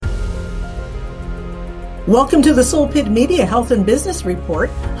Welcome to the Soul Pit Media Health and Business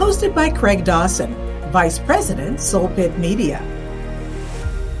Report, hosted by Craig Dawson, Vice President, Soul Pit Media.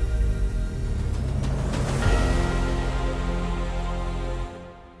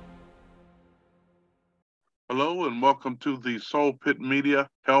 Hello and welcome to the Soul Pit Media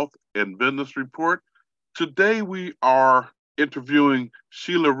Health and Business Report. Today we are interviewing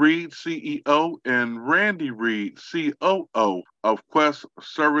Sheila Reed, CEO, and Randy Reed, COO of Quest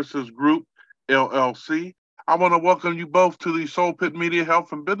Services Group, LLC. I want to welcome you both to the Soul Pit Media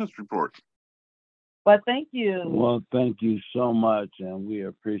Health and Business Report. Well, thank you. Well, thank you so much, and we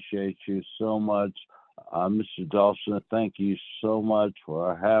appreciate you so much. Mr. Dawson, thank you so much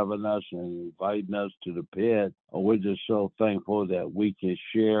for having us and inviting us to the pit. We're just so thankful that we can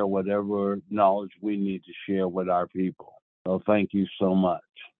share whatever knowledge we need to share with our people. So thank you so much.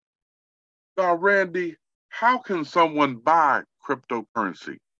 Now, Randy, how can someone buy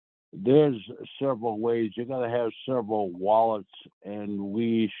cryptocurrency? There's several ways. You're going to have several wallets, and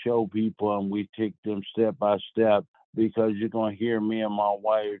we show people and we take them step by step, because you're going to hear me and my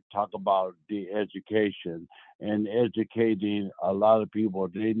wife talk about the education and educating a lot of people.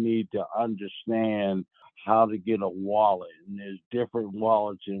 They need to understand how to get a wallet, and there's different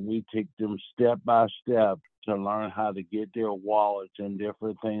wallets, and we take them step by step to learn how to get their wallets and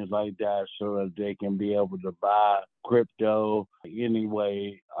different things like that, so that they can be able to buy crypto any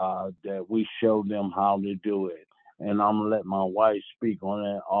way that we show them how to do it. And I'm going to let my wife speak on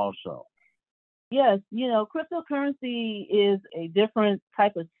that also. Yes, cryptocurrency is a different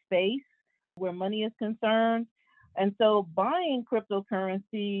type of space where money is concerned. And so buying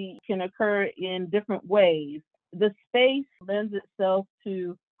cryptocurrency can occur in different ways. The space lends itself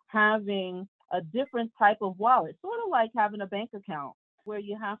to having a different type of wallet, sort of like having a bank account where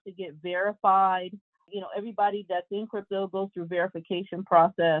you have to get verified. Everybody that's in crypto goes through verification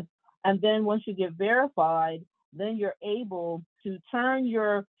process. And then once you get verified, then you're able to turn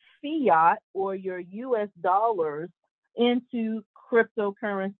your fiat or your US dollars into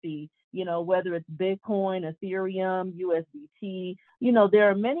cryptocurrency, whether it's Bitcoin, Ethereum, USDT. There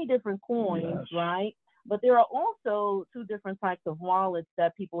are many different coins, yes, right? But there are also two different types of wallets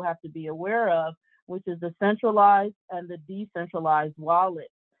that people have to be aware of, which is the centralized and the decentralized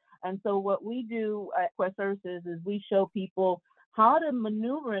wallet. And so what we do at Quest Services is we show people how to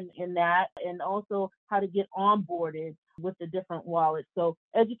maneuver in that, and also how to get onboarded with the different wallets. So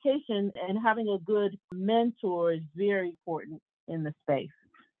education and having a good mentor is very important in the space.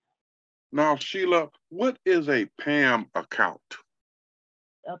 Now, Sheila, what is a PAM account?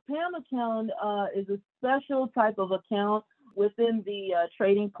 A PAM account is a special type of account within the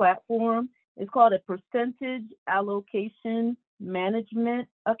trading platform. It's called a percentage allocation management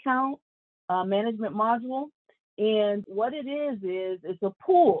account, management module. And what it is it's a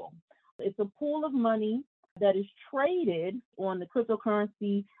pool. It's a pool of money that is traded on the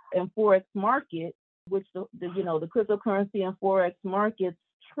cryptocurrency and Forex market, which the cryptocurrency and Forex markets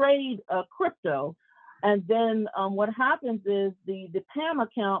trade crypto. And then what happens is the PAM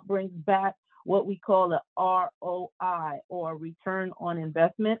account brings back what we call a ROI, or return on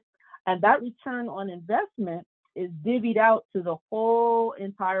investment. And that return on investment is divvied out to the whole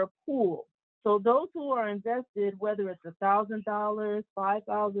entire pool. So those who are invested, whether it's $1,000,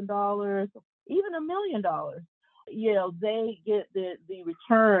 $5,000, even $1 million, they get the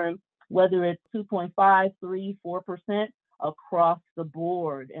return, whether it's 2.5, 3, 4% across the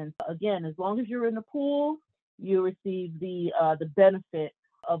board. And again, as long as you're in the pool, you receive the benefit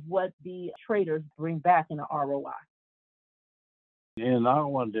of what the traders bring back in the ROI. And I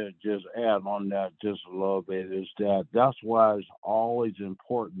want to just add on that just a little bit, is that's why it's always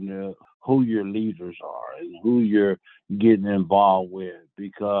important who your leaders are and who you're getting involved with,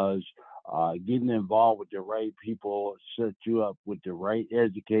 because getting involved with the right people sets you up with the right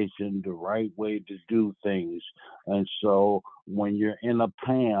education, the right way to do things. And so when you're in a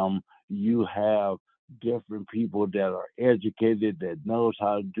PAM, you have different people that are educated, that knows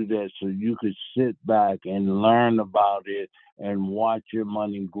how to do that, so you could sit back and learn about it and watch your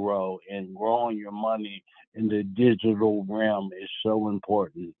money grow. And growing your money in the digital realm is so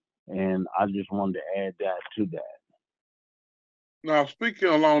important. And I just wanted to add that to that. Now, speaking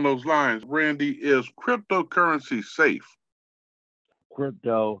along those lines, Randy, is cryptocurrency safe?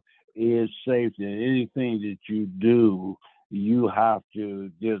 Crypto is safe, and anything that you do,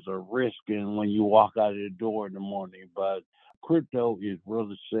 there's a risk in when you walk out of the door in the morning. But crypto is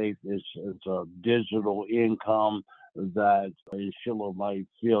really safe. It's a digital income that, and Sheila might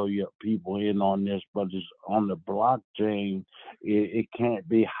fill you people in on this, but it's on the blockchain. It can't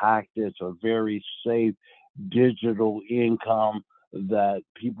be hacked. It's a very safe digital income that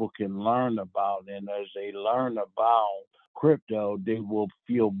people can learn about. And as they learn about crypto, they will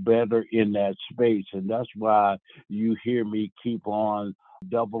feel better in that space. And that's why you hear me keep on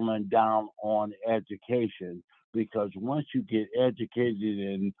doubling down on education, because once you get educated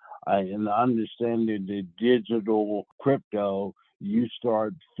in understanding the digital crypto, you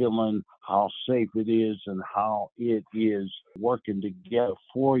start feeling how safe it is and how it is working together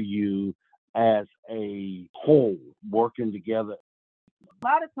for you as a whole, working together. A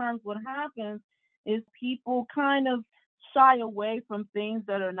lot of times what happens is people kind of shy away from things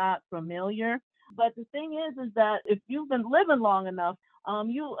that are not familiar. But the thing is that if you've been living long enough,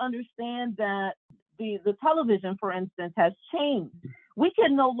 you understand that the television, for instance, has changed. We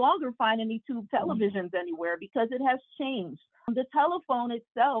can no longer find any tube televisions anywhere because it has changed. The telephone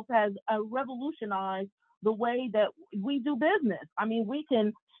itself has revolutionized the way that we do business. I mean, we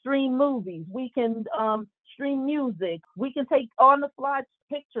can stream movies, we can stream music, we can take on-the-fly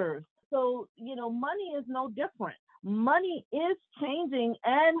pictures. So, money is no different. Money is changing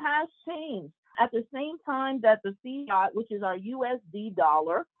and has changed. At the same time that the fiat, which is our USD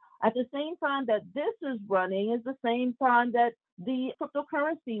dollar, at the same time that this is running, is the same time that the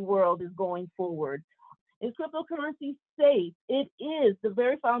cryptocurrency world is going forward. Is cryptocurrency safe? It is. The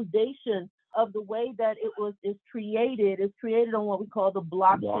very foundation of the way that is created on what we call the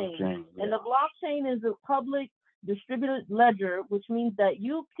blockchain. Yeah. And the blockchain is a public distributed ledger, which means that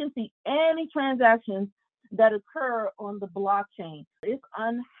you can see any transactions that occur on the blockchain. It's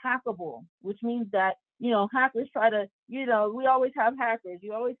unhackable, which means that, hackers try to, we always have hackers.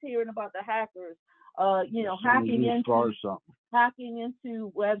 You're always hearing about the hackers, hacking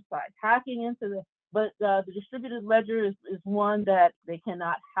into websites, hacking into but the distributed ledger is one that they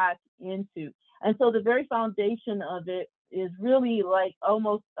cannot hack into. And so the very foundation of it is really like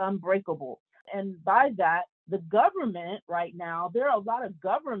almost unbreakable. And by that, the government right now, there are a lot of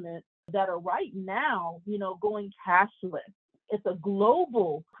governments that are right now, going cashless. It's a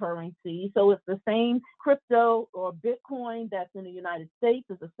global currency. So it's the same crypto or Bitcoin that's in the United States.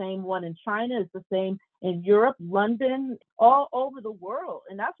 It's the same one in China. It's the same in Europe, London, all over the world.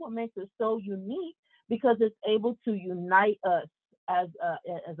 And that's what makes it so unique, because it's able to unite us as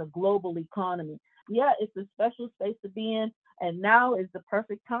a global economy. Yeah, it's a special space to be in. And now is the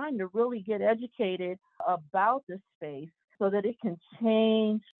perfect time to really get educated about this space so that it can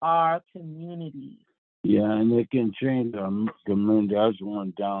change our communities. Yeah, and it can change our community. I just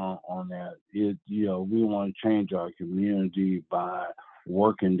went down on that. We want to change our community by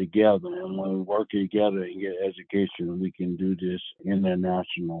working together. And when we work together and get education, we can do this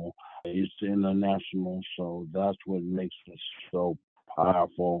international. It's international, so that's what makes us so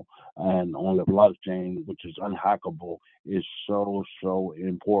powerful. And on the blockchain, which is unhackable, is so, so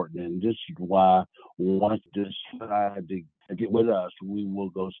important. And this is why once they decide to get with us, we will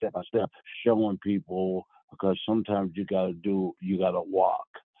go step by step, showing people, because sometimes you gotta walk.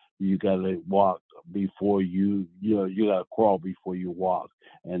 You gotta walk before you gotta crawl before you walk.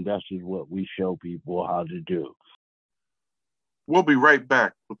 And that's just what we show people how to do. We'll be right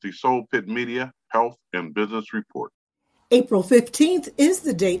back with the Soul Pit Media Health and Business Report. April 15th is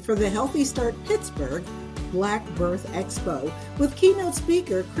the date for the Healthy Start Pittsburgh Black Birth Expo with keynote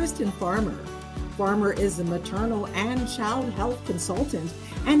speaker Kristen Farmer. Farmer is a maternal and child health consultant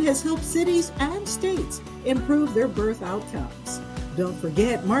and has helped cities and states improve their birth outcomes. Don't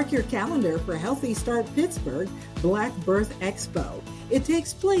forget, mark your calendar for Healthy Start Pittsburgh Black Birth Expo. It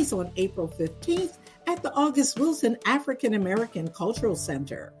takes place on April 15th at the August Wilson African American Cultural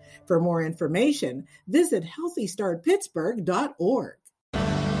Center. For more information, visit healthystartpittsburgh.org.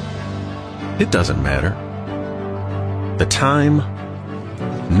 It doesn't matter the time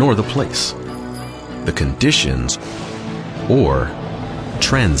nor the place, the conditions or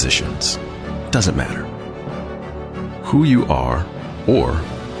transitions. Doesn't matter who you are or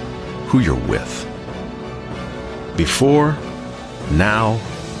who you're with. Before, now,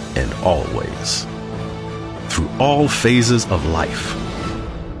 and always. Through all phases of life,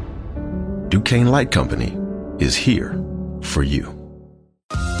 Duquesne Light Company is here for you.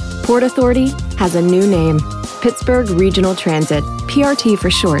 Port Authority has a new name, Pittsburgh Regional Transit, PRT for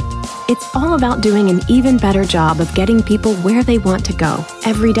short. It's all about doing an even better job of getting people where they want to go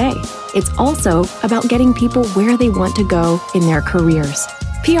every day. It's also about getting people where they want to go in their careers.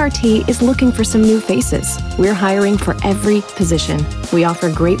 PRT is looking for some new faces. We're hiring for every position. We offer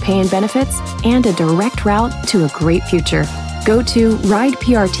great pay and benefits and a direct route to a great future. Go to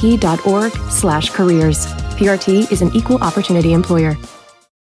rideprt.org/careers. PRT is an equal opportunity employer.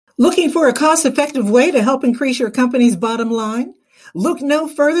 Looking for a cost-effective way to help increase your company's bottom line? Look no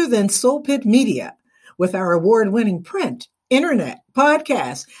further than Soul Pit Media. With our award-winning print, internet,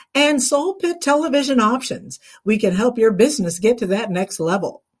 podcasts, and Soul Pit television options. We can help your business get to that next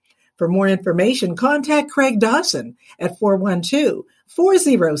level. For more information, contact Craig Dawson at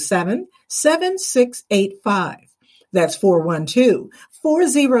 412-407-7685. That's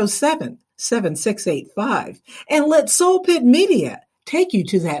 412-407-7685. And let Soul Pit Media take you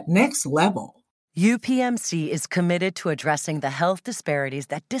to that next level. UPMC is committed to addressing the health disparities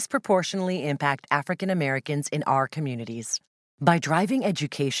that disproportionately impact African Americans in our communities. By driving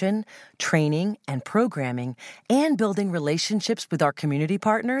education, training, and programming, and building relationships with our community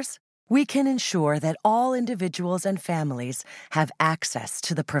partners, we can ensure that all individuals and families have access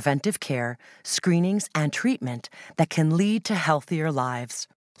to the preventive care, screenings, and treatment that can lead to healthier lives.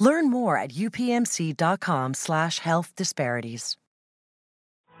 Learn more at upmc.com/health disparities.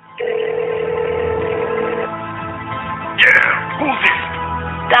 Yeah, who's this?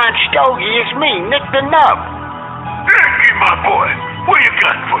 Don Stogie, it's me, Nick the Nub. Nicky, my boy, what you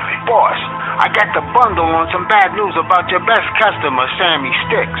got for me? Boss, I got the bundle on some bad news about your best customer, Sammy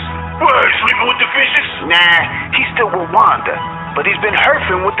Sticks. What, sleeping with the fishes? Nah, he's still with Wanda, but he's been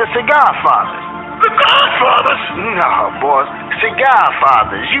herfing with the Cigar Fathers. The Godfathers? No, boss. Cigar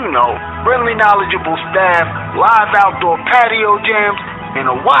Fathers, you know. Friendly, knowledgeable staff, live outdoor patio jams, and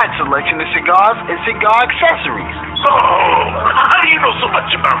a wide selection of cigars and cigar accessories. Oh, how do you know so much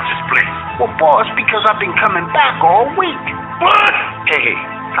about this place? Well, boss, because I've been coming back all week. What? Hey,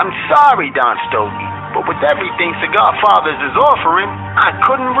 I'm sorry, Don Stogie, but with everything Cigar Fathers is offering, I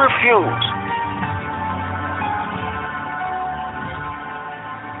couldn't refuse.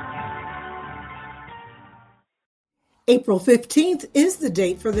 April 15th is the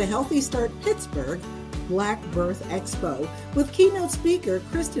date for the Healthy Start Pittsburgh Black Birth Expo with keynote speaker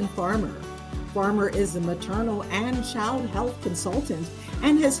Kristen Farmer. Farmer is a maternal and child health consultant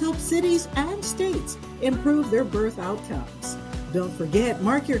and has helped cities and states improve their birth outcomes. Don't forget,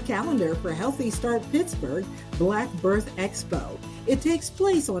 mark your calendar for Healthy Start Pittsburgh Black Birth Expo. It takes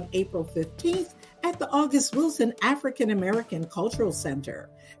place on April 15th at the August Wilson African American Cultural Center.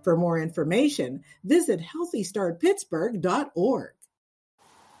 For more information, visit healthystartpittsburgh.org.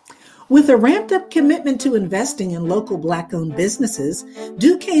 With a ramped-up commitment to investing in local Black-owned businesses,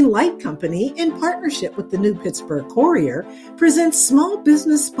 Duquesne Light Company, in partnership with the New Pittsburgh Courier, presents Small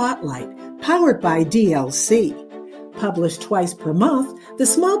Business Spotlight, powered by DLC. Published twice per month, the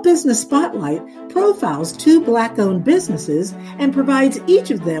Small Business Spotlight profiles 2 Black-owned businesses and provides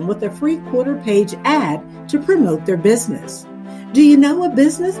each of them with a free quarter-page ad to promote their business. Do you know a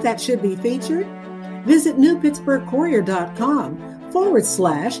business that should be featured? Visit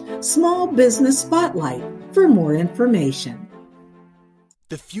newpittsburghcourier.com/Small Business Spotlight for more information.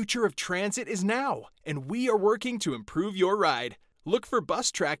 The future of transit is now, and we are working to improve your ride. Look for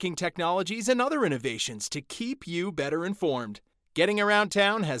bus tracking technologies and other innovations to keep you better informed. Getting around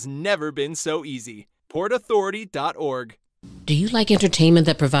town has never been so easy. PortAuthority.org. Do you like entertainment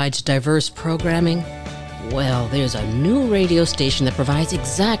that provides diverse programming? Well, there's a new radio station that provides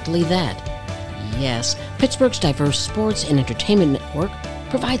exactly that. Yes, Pittsburgh's diverse sports and entertainment network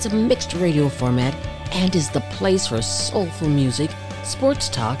provides a mixed radio format and is the place for soulful music, sports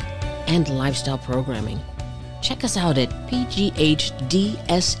talk, and lifestyle programming. Check us out at pghdsen.com.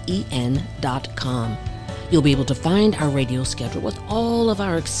 You'll be able to find our radio schedule with all of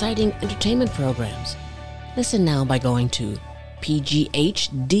our exciting entertainment programs. Listen now by going to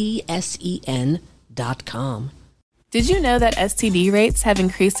pghdsen.com. Did you know that STD rates have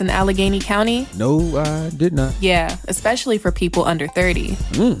increased in Allegheny County? No, I did not. Yeah, especially for people under 30.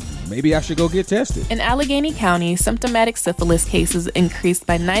 Maybe I should go get tested. In Allegheny County, symptomatic syphilis cases increased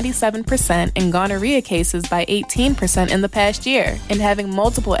by 97% and gonorrhea cases by 18% in the past year. And having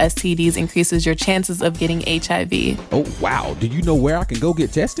multiple STDs increases your chances of getting HIV. Oh, wow. Do you know where I can go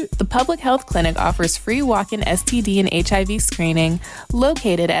get tested? The Public Health Clinic offers free walk-in STD and HIV screening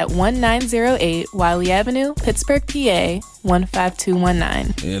located at 1908 Wiley Avenue, Pittsburgh, PA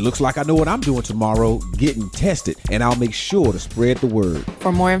 15219. It looks like I know what I'm doing tomorrow, getting tested, and I'll make sure to spread the word.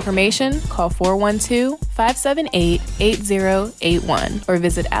 For more information, call 412-578-8081 or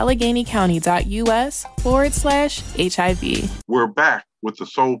visit AlleghenyCounty.us/HIV. We're back with the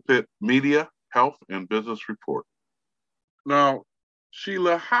Soul Pit Media, Health, and Business Report. Now,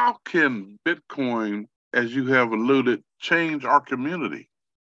 Sheila, how can Bitcoin, as you have alluded, change our community?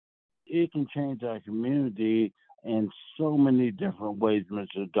 It can change our community in so many different ways,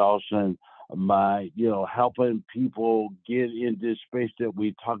 Mr. Dawson, by, helping people get in this space that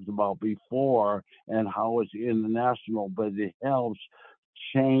we talked about before and how it's international, but it helps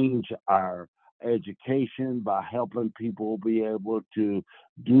change our education, by helping people be able to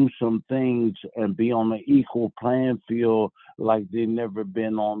do some things and be on an equal playing field like they've never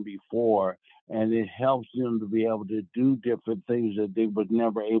been on before. And it helps them to be able to do different things that they were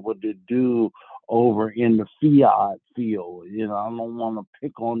never able to do over in the fiat field. You know, I don't want to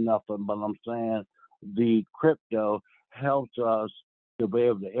pick on nothing, but I'm saying the crypto helps us to be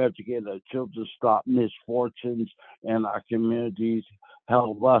able to educate our children, stop misfortunes in our communities,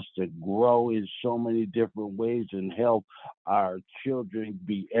 help us to grow in so many different ways, and help our children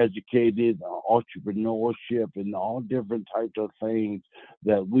be educated, entrepreneurship, and all different types of things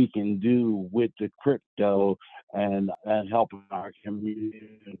that we can do with the crypto and helping our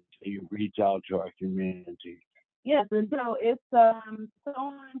community reach out to our community. Yes, and so it's so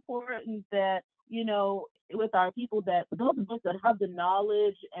important that, you know, with our people, that those of us that have the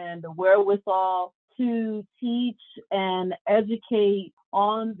knowledge and the wherewithal to teach and educate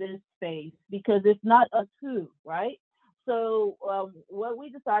on this space, because it's not us who, right? So what we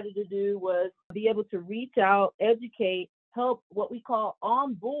decided to do was be able to reach out, educate, help what we call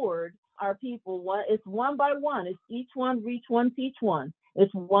onboard our people. It's one by one. It's each one, reach one, teach one.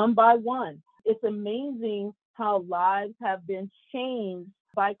 It's one by one. It's amazing how lives have been changed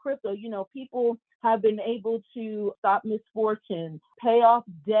by crypto. You know, people have been able to stop misfortune, pay off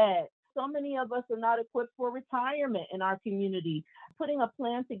debt. So many of us are not equipped for retirement in our community. Putting a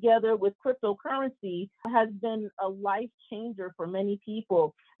plan together with cryptocurrency has been a life changer for many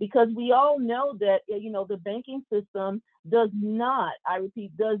people, because we all know that, you know, the banking system does not, I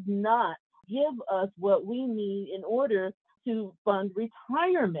repeat, does not give us what we need in order to fund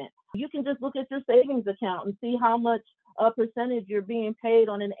retirement. You can just look at your savings account and see how much a percentage you're being paid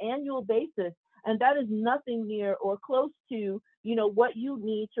on an annual basis. And that is nothing near or close to, you know, what you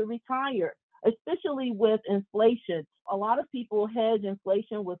need to retire, especially with inflation. A lot of people hedge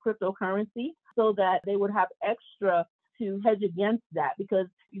inflation with cryptocurrency so that they would have extra to hedge against that, because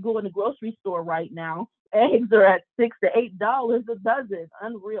you go in the grocery store right now, eggs are at $6 to $8 a dozen.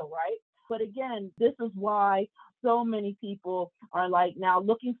 Unreal, right? But again, this is why so many people are like now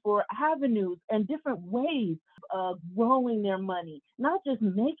looking for avenues and different ways of growing their money, not just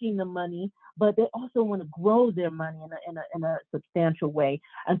making the money, but they also want to grow their money in a substantial way.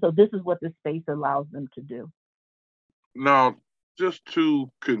 And so this is what this space allows them to do. Now, just to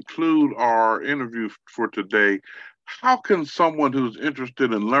conclude our interview for today, how can someone who's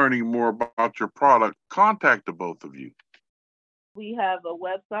interested in learning more about your product contact the both of you? We have a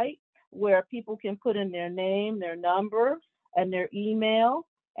website where people can put in their name, their number, and their email,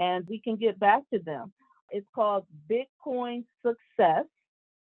 and we can get back to them. It's called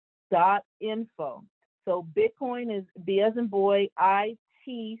BitcoinSuccess.info. So Bitcoin is B as in boy,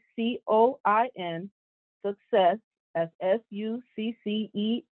 ITCOIN, success,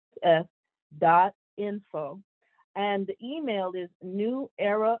 SUCCES.info. And the email is New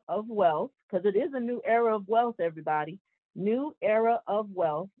Era of Wealth, because it is a new era of wealth, everybody. New Era of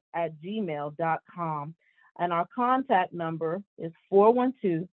Wealth @gmail.com. And our contact number is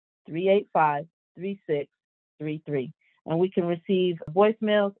 412-385-3633. And we can receive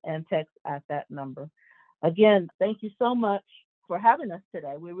voicemails and texts at that number. Again, thank you so much for having us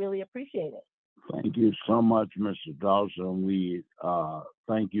today. We really appreciate it. Thank you so much, Mr. Dawson. We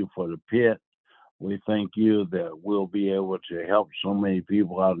thank you for the pit. We thank you that we'll be able to help so many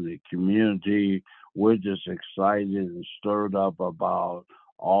people out in the community. We're just excited and stirred up about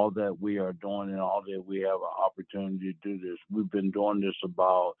all that we are doing and all that we have an opportunity to do this. We've been doing this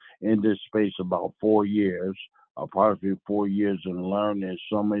in this space about 4 years, approximately 4 years, and learning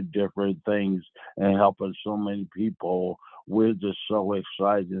so many different things and helping so many people. We're just so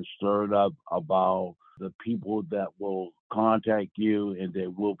excited and stirred up about the people that will contact you and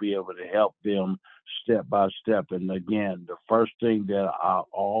that we'll be able to help them step by step. And again, the first thing that I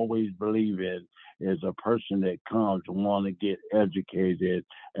always believe in is a person that comes and want to get educated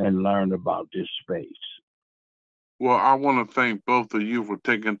and learn about this space. Well, I want to thank both of you for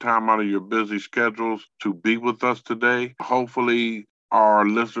taking time out of your busy schedules to be with us today. Hopefully, our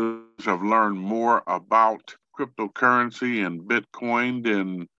listeners have learned more about cryptocurrency and Bitcoin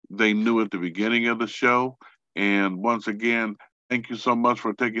than they knew at the beginning of the show. And once again, thank you so much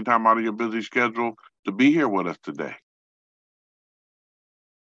for taking time out of your busy schedule to be here with us today.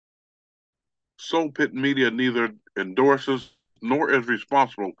 Soul Pit Media neither endorses nor is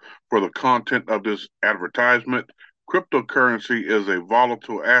responsible for the content of this advertisement. Cryptocurrency is a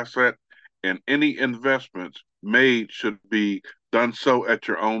volatile asset, and any investments made should be done so at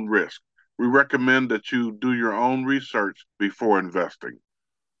your own risk. We recommend that you do your own research before investing.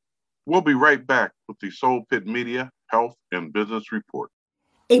 We'll be right back with the Soul Pit Media Health and Business Report.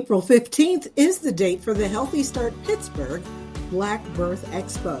 April 15th is the date for the Healthy Start Pittsburgh Black Birth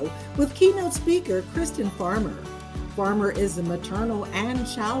Expo with keynote speaker Kristen Farmer. Farmer is a maternal and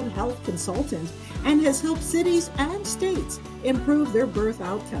child health consultant and has helped cities and states improve their birth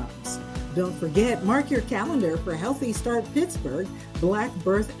outcomes. Don't forget, mark your calendar for Healthy Start Pittsburgh Black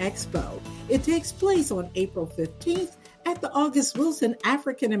Birth Expo. It takes place on April 15th at the August Wilson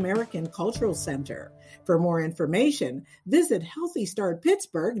African American Cultural Center. For more information, visit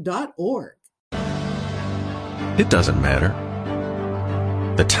healthystartpittsburgh.org. It doesn't matter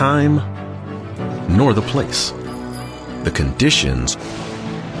the time nor the place, the conditions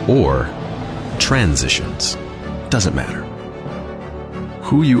or transitions. Doesn't matter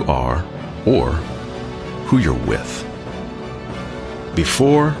who you are or who you're with.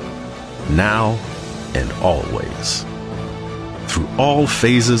 Before, now, and always. Through all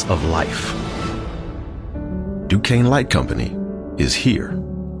phases of life, Duquesne Light Company is here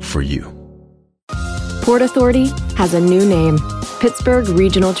for you. Port Authority has a new name, Pittsburgh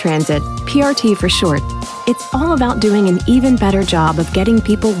Regional Transit, PRT for short. It's all about doing an even better job of getting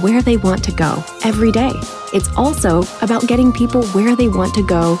people where they want to go every day. It's also about getting people where they want to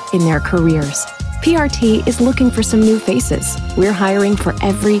go in their careers. PRT is looking for some new faces. We're hiring for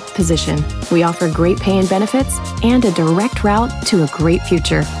every position. We offer great pay and benefits and a direct route to a great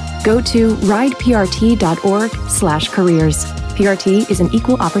future. Go to rideprt.org/careers. PRT is an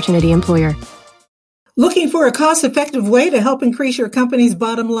equal opportunity employer. Looking for a cost-effective way to help increase your company's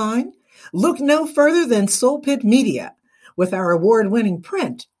bottom line? Look no further than Soul Pit Media. With our award-winning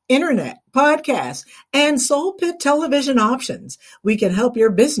print, internet, podcasts, and Soul Pit television options, we can help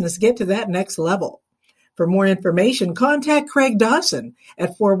your business get to that next level. For more information, contact Craig Dawson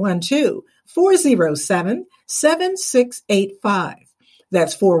at 412-407-7685.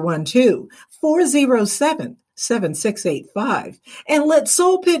 That's 412-407-7685. And let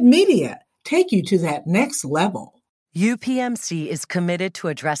Soul Pit Media take you to that next level. UPMC is committed to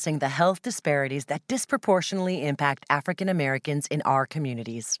addressing the health disparities that disproportionately impact African Americans in our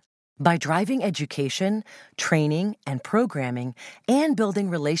communities. By driving education, training, and programming, and building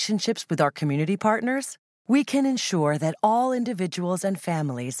relationships with our community partners, we can ensure that all individuals and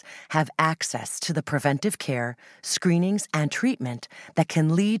families have access to the preventive care, screenings, and treatment that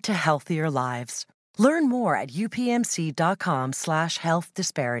can lead to healthier lives. Learn more at upmc.com/health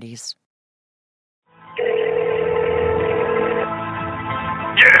disparities.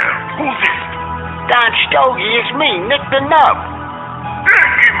 Yeah, who's this? Don Stogie, it's me, Nick the Nub.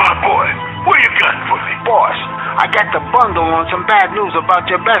 Hey, my boy, what you got for me? Boss, I got the bundle on some bad news about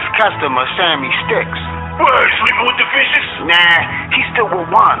your best customer, Sammy Sticks. What, sleeping with the fishes? Nah, he's still with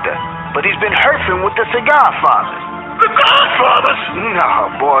Wanda, but he's been herfing with the Cigar Fathers. The Godfathers? No,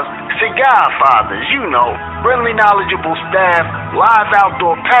 boss. Cigar Fathers, you know. Friendly, knowledgeable staff, live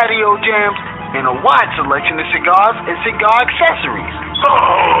outdoor patio jams, and a wide selection of cigars and cigar accessories.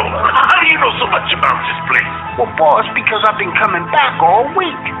 Oh, how do you know so much about this place? Well, boss, because I've been coming back all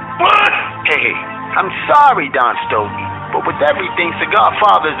week. What? Hey, I'm sorry, Don Stogie, but with everything Cigar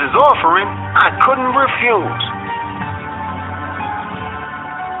Fathers is offering, I couldn't refuse.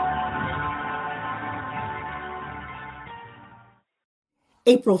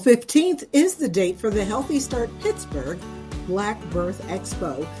 April 15th is the date for the Healthy Start Pittsburgh Black Birth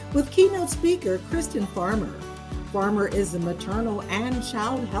Expo with keynote speaker Kristen Farmer. Farmer is a maternal and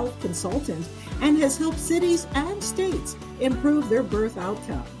child health consultant and has helped cities and states improve their birth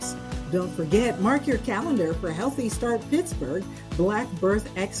outcomes. Don't forget, mark your calendar for Healthy Start Pittsburgh Black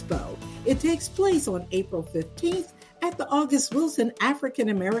Birth Expo. It takes place on April 15th at the August Wilson African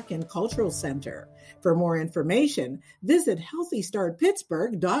American Cultural Center. For more information, visit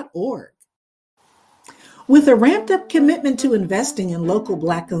healthystartpittsburgh.org. With a ramped-up commitment to investing in local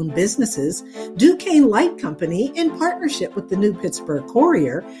Black-owned businesses, Duquesne Light Company, in partnership with the New Pittsburgh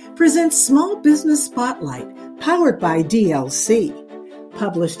Courier, presents Small Business Spotlight, powered by DLC.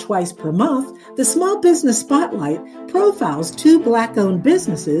 Published twice per month, the Small Business Spotlight profiles 2 Black-owned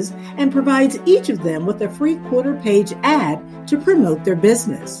businesses and provides each of them with a free quarter-page ad to promote their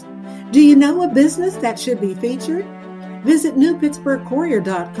business. Do you know a business that should be featured? Visit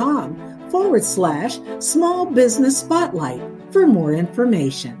newpittsburghcourier.com/Small Business Spotlight for more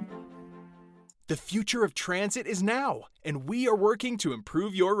information. The future of transit is now, and we are working to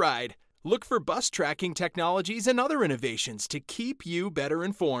improve your ride. Look for bus tracking technologies and other innovations to keep you better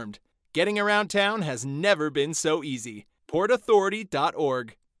informed. Getting around town has never been so easy.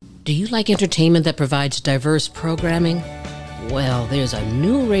 PortAuthority.org. Do you like entertainment that provides diverse programming? Well, there's a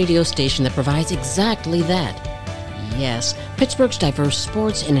new radio station that provides exactly that. Yes, Pittsburgh's diverse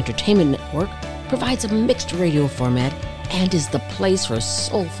sports and entertainment network provides a mixed radio format and is the place for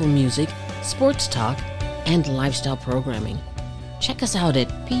soulful music, sports talk, and lifestyle programming. Check us out at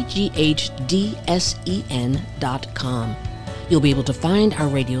pghdsen.com. You'll be able to find our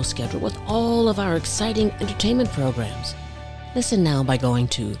radio schedule with all of our exciting entertainment programs. Listen now by going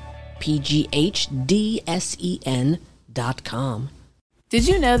to pghdsen.com. Did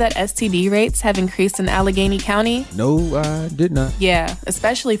you know that STD rates have increased in Allegheny County? No, I did not. Yeah,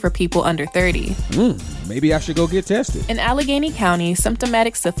 especially for people under 30. Maybe I should go get tested. In Allegheny County,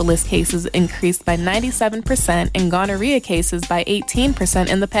 symptomatic syphilis cases increased by 97% and gonorrhea cases by 18%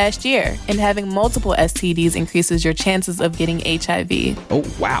 in the past year. And having multiple STDs increases your chances of getting HIV. Oh,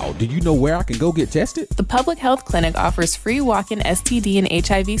 wow. Do you know where I can go get tested? The Public Health Clinic offers free walk-in STD and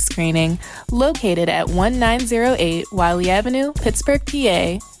HIV screening located at 1908 Wiley Avenue, Pittsburgh, PA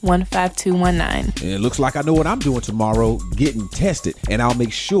 15219. It looks like I know what I'm doing tomorrow, getting tested, and I'll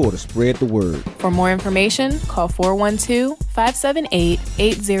make sure to spread the word. For more information, call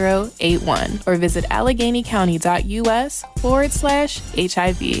 412-578-8081 or visit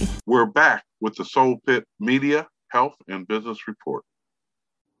AlleghenyCounty.us/HIV. We're back with the Soul Pit Media Health and Business Report.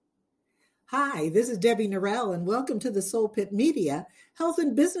 Hi, this is Debbie Norrell, and welcome to the Soul Pit Media Health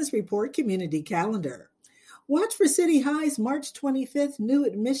and Business Report Community Calendar. Watch for City High's March 25th new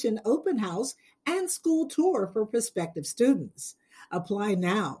admission open house and school tour for prospective students. Apply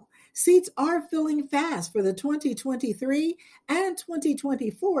now. Seats are filling fast for the 2023 and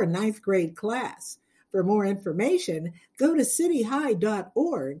 2024 ninth grade class. For more information, go to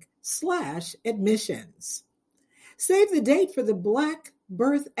cityhigh.org/admissions. Save the date for the Black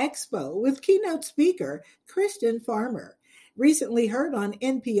Birth Expo with keynote speaker Kristen Farmer. Recently heard on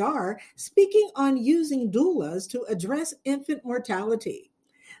NPR speaking on using doulas to address infant mortality.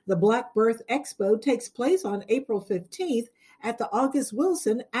 The Black Birth Expo takes place on April 15th at the August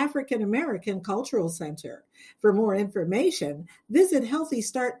Wilson African American Cultural Center. For more information, visit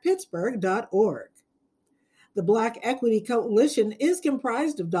healthystartpittsburgh.org. The Black Equity Coalition is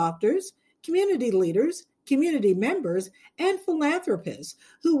comprised of doctors, community leaders, community members, and philanthropists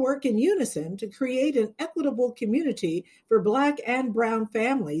who work in unison to create an equitable community for Black and Brown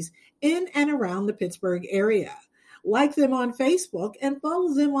families in and around the Pittsburgh area. Like them on Facebook and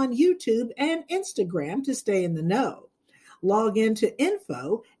follow them on YouTube and Instagram to stay in the know. Log into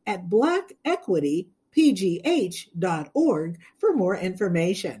info at blackequitypgh.org for more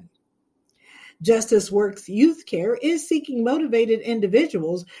information. Justice Works Youth Care is seeking motivated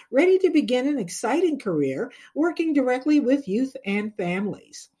individuals ready to begin an exciting career working directly with youth and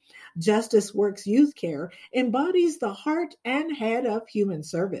families. Justice Works Youth Care embodies the heart and head of human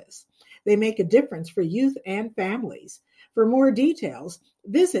service. They make a difference for youth and families. For more details,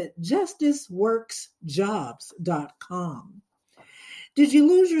 visit justiceworksjobs.com. Did you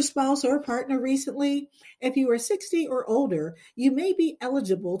lose your spouse or partner recently? If you are 60 or older, you may be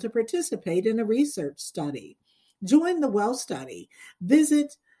eligible to participate in a research study. Join the Well Study.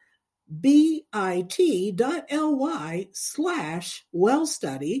 Visit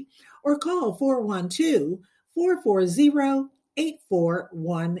bit.ly/wellstudy or call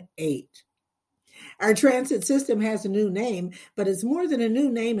 412-440-8418. Our transit system has a new name, but it's more than a new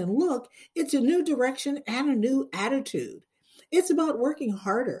name and look. It's a new direction and a new attitude. It's about working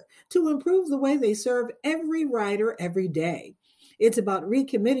harder to improve the way they serve every rider every day. It's about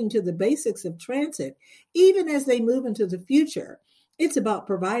recommitting to the basics of transit, even as they move into the future. It's about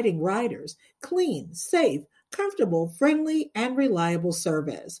providing riders clean, safe, comfortable, friendly, and reliable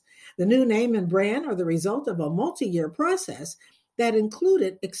service. The new name and brand are the result of a multi-year process that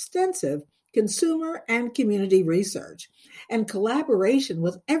included extensive consumer and community research and collaboration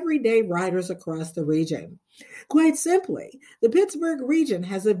with everyday riders across the region. Quite simply, the Pittsburgh region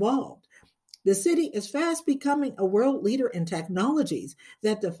has evolved. The city is fast becoming a world leader in technologies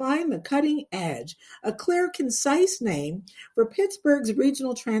that define the cutting edge. A clear, concise name for Pittsburgh's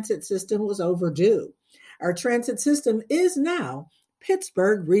regional transit system was overdue. Our transit system is now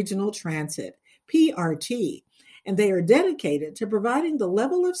Pittsburgh Regional Transit, PRT, and they are dedicated to providing the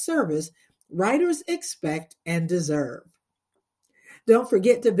level of service riders expect and deserve. Don't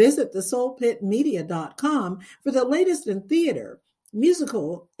forget to visit thesoulpitmedia.com for the latest in theater,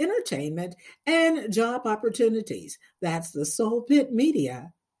 musical, entertainment, and job opportunities. That's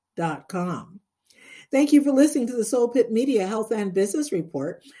thesoulpitmedia.com. Thank you for listening to the Soul Pit Media Health and Business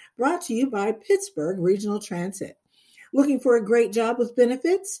Report, brought to you by Pittsburgh Regional Transit. Looking for a great job with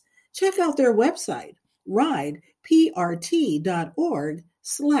benefits? Check out their website,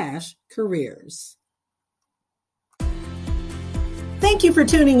 rideprt.org/careers. Thank you for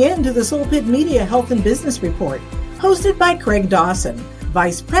tuning in to the Soul Pit Media Health and Business Report, hosted by Craig Dawson,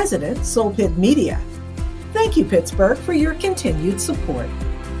 Vice President, Soul Pit Media. Thank you, Pittsburgh, for your continued support.